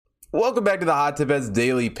Welcome back to the Hot Tip Bets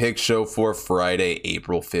Daily Pick Show for Friday,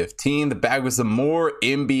 April 15th. Back with some more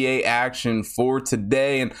NBA action for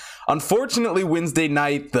today. And unfortunately, Wednesday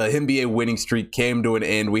night, the NBA winning streak came to an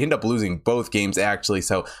end. We ended up losing both games, actually.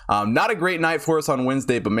 So not a great night for us on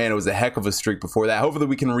Wednesday, but man, it was a heck of a streak before that. Hopefully,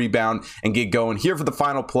 we can rebound and get going here for the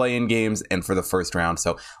final play-in games and for the first round.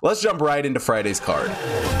 So let's jump right into Friday's card.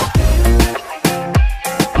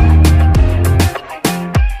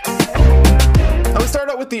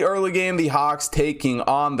 With the early game, the Hawks taking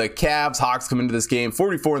on the Cavs. Hawks come into this game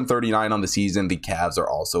 44-39 on the season. The Cavs are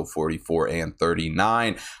also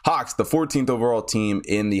 44-39. Hawks, the 14th overall team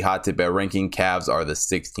in the Hot Tip Bet ranking. Cavs are the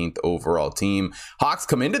 16th overall team. Hawks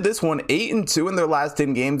come into this one 8-2 in their last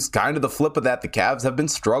 10 games. Kind of the flip of that. The Cavs have been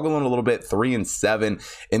struggling a little bit, 3-7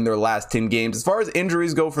 in their last 10 games. As far as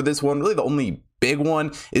injuries go for this one, really the only big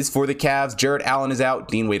one is for the Cavs. Jarrett Allen is out.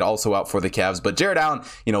 Dean Wade also out for the Cavs. But Jarrett Allen,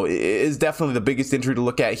 is definitely the biggest injury to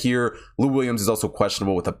look at here. Lou Williams is also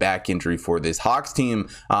questionable with a back injury for this Hawks team.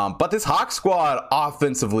 But this Hawks squad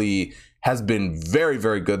offensively has been very,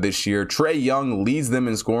 very good this year. Trae Young leads them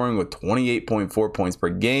in scoring with 28.4 points per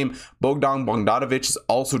game. Bogdan Bogdanovic is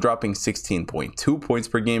also dropping 16.2 points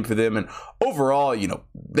per game for them. And overall,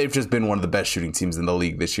 they've just been one of the best shooting teams in the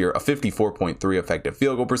league this year. A 54.3 effective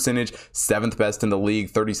field goal percentage, 7th best in the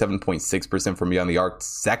league, 37.6% from beyond the arc,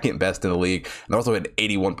 2nd best in the league. And they're also at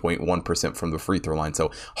 81.1% from the free throw line.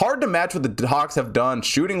 So hard to match what the Hawks have done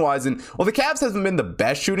shooting wise. And well, the Cavs haven't been the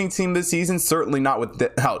best shooting team this season, certainly not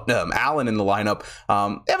without Allen in the lineup.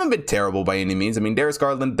 They haven't been terrible by any means. I mean, Darius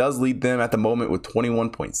Garland does lead them at the moment with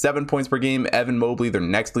 21.7 points per game. Evan Mobley, their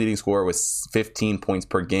next leading scorer, was 15 points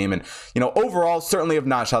per game. And, overall, certainly have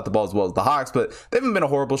not shot the ball as well as the Hawks, but they haven't been a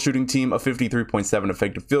horrible shooting team. A 53.7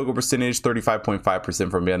 effective field goal percentage,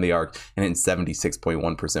 35.5% from beyond the arc, and then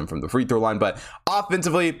 76.1% from the free throw line. But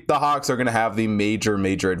offensively, the Hawks are going to have the major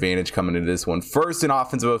advantage coming into this one. First in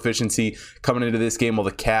offensive efficiency coming into this game, while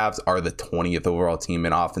the Cavs are the 20th overall team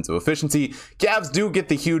in offensive efficiency. Cavs do get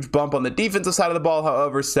the huge bump on the defensive side of the ball,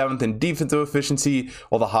 however, 7th in defensive efficiency,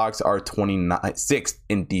 while the Hawks are 6th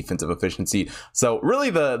in defensive efficiency. So really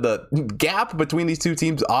the gap between these two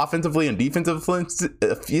teams offensively and defensively,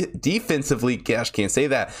 gosh, can't say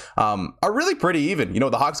that, are really pretty even.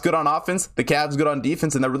 The Hawks good on offense, the Cavs good on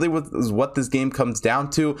defense, and that really is what this game comes down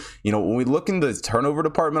to. When we look in the turnover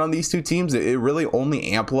department on these two teams, it really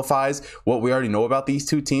only amplifies what we already know about these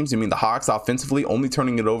two teams. I mean, the Hawks offensively only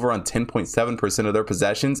turning it over on 10.7% of their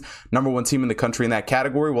possessions, number one team in the country in that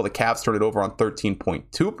category, while the Cavs turned it over on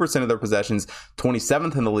 13.2% of their possessions,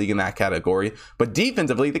 27th in the league in that category. But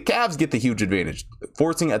defensively, the Cavs get the huge advantage,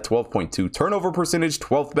 forcing a 12.2 turnover percentage,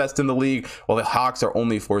 12th best in the league, while the Hawks are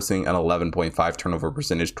only forcing an 11.5 turnover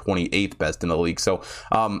percentage, 28th best in the league. So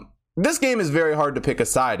this game is very hard to pick a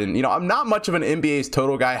side. And, I'm not much of an NBA's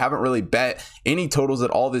total guy. I haven't really bet any totals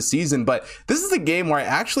at all this season, but this is a game where I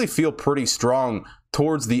actually feel pretty strong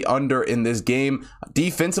towards the under in this game.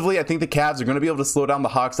 Defensively, I think the Cavs are going to be able to slow down the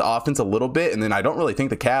Hawks' offense a little bit, and then I don't really think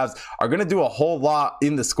the Cavs are going to do a whole lot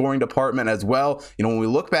in the scoring department as well. When we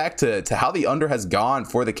look back to how the under has gone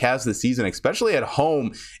for the Cavs this season, especially at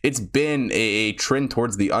home, it's been a trend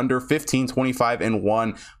towards the under. 15, 25, and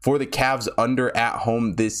 1 for the Cavs under at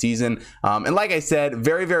home this season. And like I said,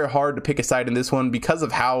 very, very hard to pick a side in this one because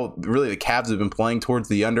of how really the Cavs have been playing towards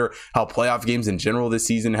the under, how playoff games in general this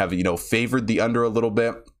season have, favored the under a little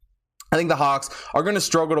bit. I think the Hawks are going to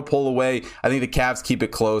struggle to pull away. I think the Cavs keep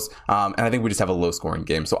it close, and I think we just have a low scoring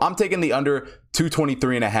game. So I'm taking the under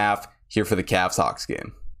 223.5 here for the Cavs-Hawks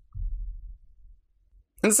game.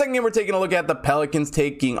 In the second game, we're taking a look at the Pelicans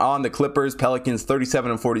taking on the Clippers. Pelicans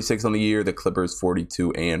 37-46 on the year. The Clippers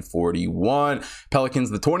 42-41.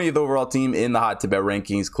 Pelicans the 20th overall team in the Hot Tip Bet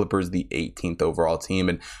rankings. Clippers the 18th overall team.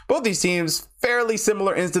 And both these teams fairly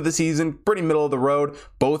similar into the season, pretty middle of the road.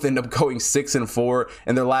 Both end up going 6-4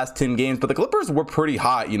 in their last 10 games. But the Clippers were pretty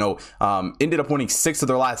hot. Ended up winning 6 of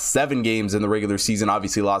their last 7 games in the regular season.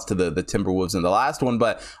 Obviously lost to the Timberwolves in the last one.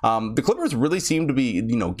 But the Clippers really seem to be,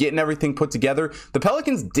 getting everything put together. The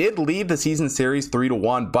Pelicans did lead the season series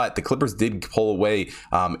 3-1, but the Clippers did pull away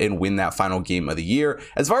and win that final game of the year.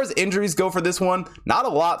 As far as injuries go for this one, not a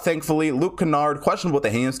lot, thankfully. Luke Kennard questionable with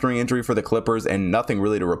a hamstring injury for the Clippers, and nothing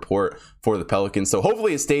really to report for the Pelicans. So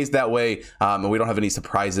hopefully it stays that way, and we don't have any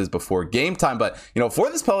surprises before game time. But,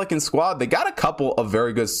 for this Pelicans squad, they got a couple of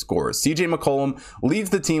very good scorers. CJ McCollum leads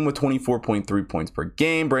the team with 24.3 points per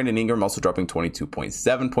game. Brandon Ingram also dropping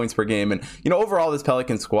 22.7 points per game. And, overall, this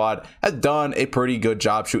Pelicans squad has done a pretty good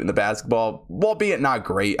job shooting the basketball, albeit not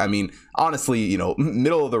great. I mean, honestly,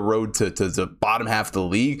 middle of the road to the bottom half of the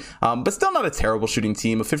league, but still not a terrible shooting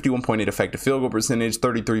team. A 51.8 effective field goal percentage,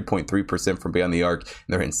 33.3% from beyond the arc, and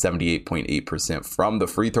they're hitting 78.8% from the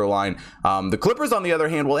free throw line. The Clippers, on the other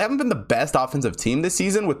hand, well, they haven't been the best offensive team this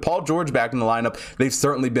season. With Paul George back in the lineup, they've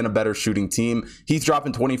certainly been a better shooting team. He's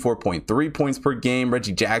dropping 24.3 points per game.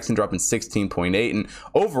 Reggie Jackson dropping 16.8, and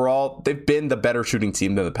overall, they've been the better shooting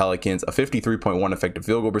team than the Pelicans. A 53.1 effective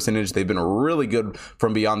field goal percentage. They've been really good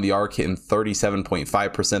from beyond the arc, hitting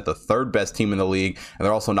 37.5%, the third best team in the league, and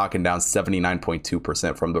they're also knocking down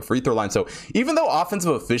 79.2% from the free throw line. So even though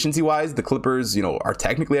offensive efficiency wise, the Clippers, are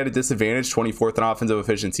technically at a disadvantage, 24th in offensive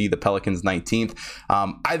efficiency, the Pelicans 19th.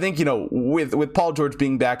 I think, with Paul George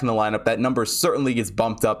being back in the lineup, that number certainly gets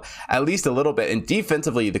bumped up at least a little bit. And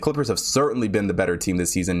defensively, the Clippers have certainly been the better team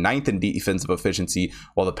this season, 9th in defensive efficiency,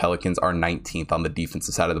 while the Pelicans are 19th on the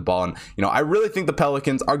defensive side of the ball. And, I really think the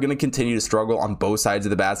Pelicans are going to continue to struggle on both sides of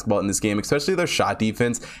the basketball in this game, especially their shot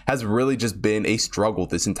defense has really just been a struggle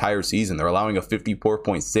this entire season. They're allowing a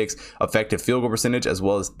 54.6 effective field goal percentage, as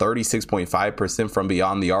well as 36.5% from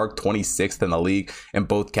beyond the arc, 26th in the league in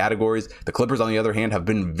both categories. The Clippers, on the other hand, have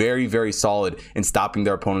been very, very solid in stopping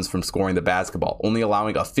their opponents from scoring the basketball, only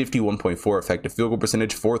allowing a 51.4 effective field goal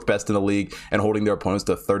percentage, 4th best in the league, and holding their opponents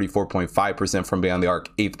to 34.5% from beyond the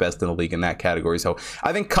arc, 8th best in the league in that category. So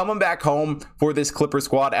I think coming back home for this Clipper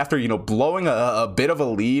squad after, blowing a bit of a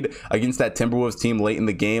lead against that Timberwolves team late in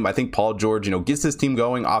the game, I think Paul George, gets this team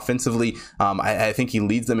going offensively. I think he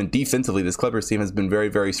leads them, and defensively, this Clippers team has been very,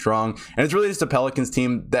 very strong. And it's really just a Pelicans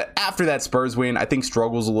team that after that Spurs win, I think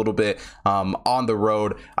struggles a little bit on the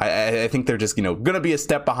road. I think they're just, going to be a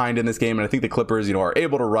step behind in this game. And I think the Clippers, are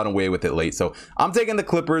able to run away with it late. So I'm taking the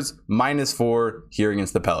Clippers -4 here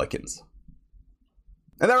against the Pelicans.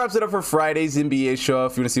 And that wraps it up for Friday's NBA show.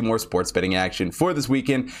 If you want to see more sports betting action for this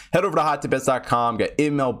weekend, head over to hottipbets.com. Got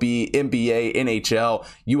MLB, NBA, NHL,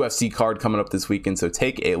 UFC card coming up this weekend. So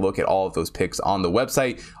take a look at all of those picks on the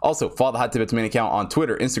website. Also, follow the Hot Tip Bets main account on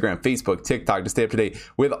Twitter, Instagram, Facebook, TikTok to stay up to date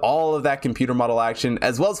with all of that computer model action,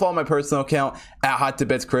 as well as follow my personal account at Hot Tip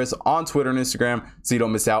Bets Chris on Twitter and Instagram so you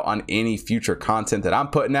don't miss out on any future content that I'm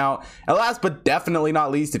putting out. And last but definitely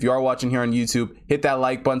not least, if you are watching here on YouTube, hit that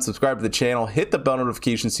like button, subscribe to the channel, hit the bell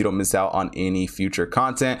notification so you don't miss out on any future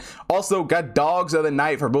content. Also, got dogs of the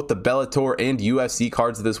night for both the Bellator and UFC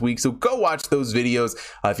cards this week, so go watch those videos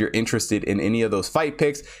if you're interested in any of those fight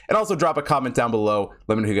picks, and also drop a comment down below.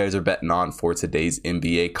 Let me know who you guys are betting on for today's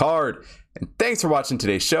NBA card. And thanks for watching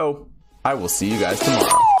today's show. I will see you guys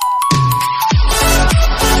tomorrow.